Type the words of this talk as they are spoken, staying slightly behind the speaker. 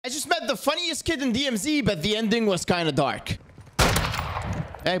I just met the funniest kid in DMZ, but the ending was kind of dark.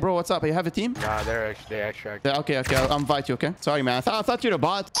 Hey, bro, what's up? You have a team? Nah, they extract. Yeah, okay, I'll invite you, okay? Sorry, man. I thought you're the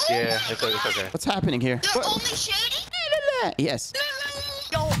bot. Yeah, it's okay. What's happening here? You're only shooting? Yes.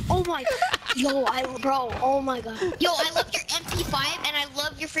 Yo, oh my god. Yo, bro, oh my god. Yo, I love your MP5 and I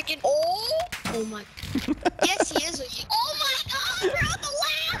love your freaking. Oh my. Yes, he is with you. Oh my god, bro, the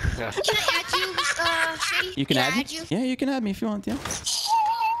laugh. Yeah. Can I add you, Shady? You can add me? you? Yeah, you can add me if you want, yeah. I'm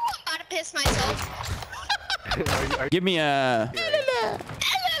about to piss myself. Give me a... Kinda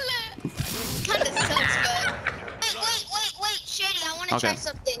sucks, but. Wait, Shady, I wanna Okay. try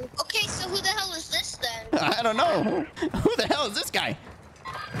something. Okay, so who the hell is this then? I don't know. Who the hell is this guy?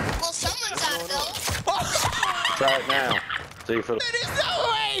 Well, someone's out though. Try it now. See for the. There's no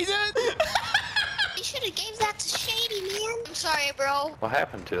way, dude. You should have gave that to Shady, man. I'm sorry, bro. What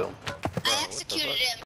happened to him? I executed him.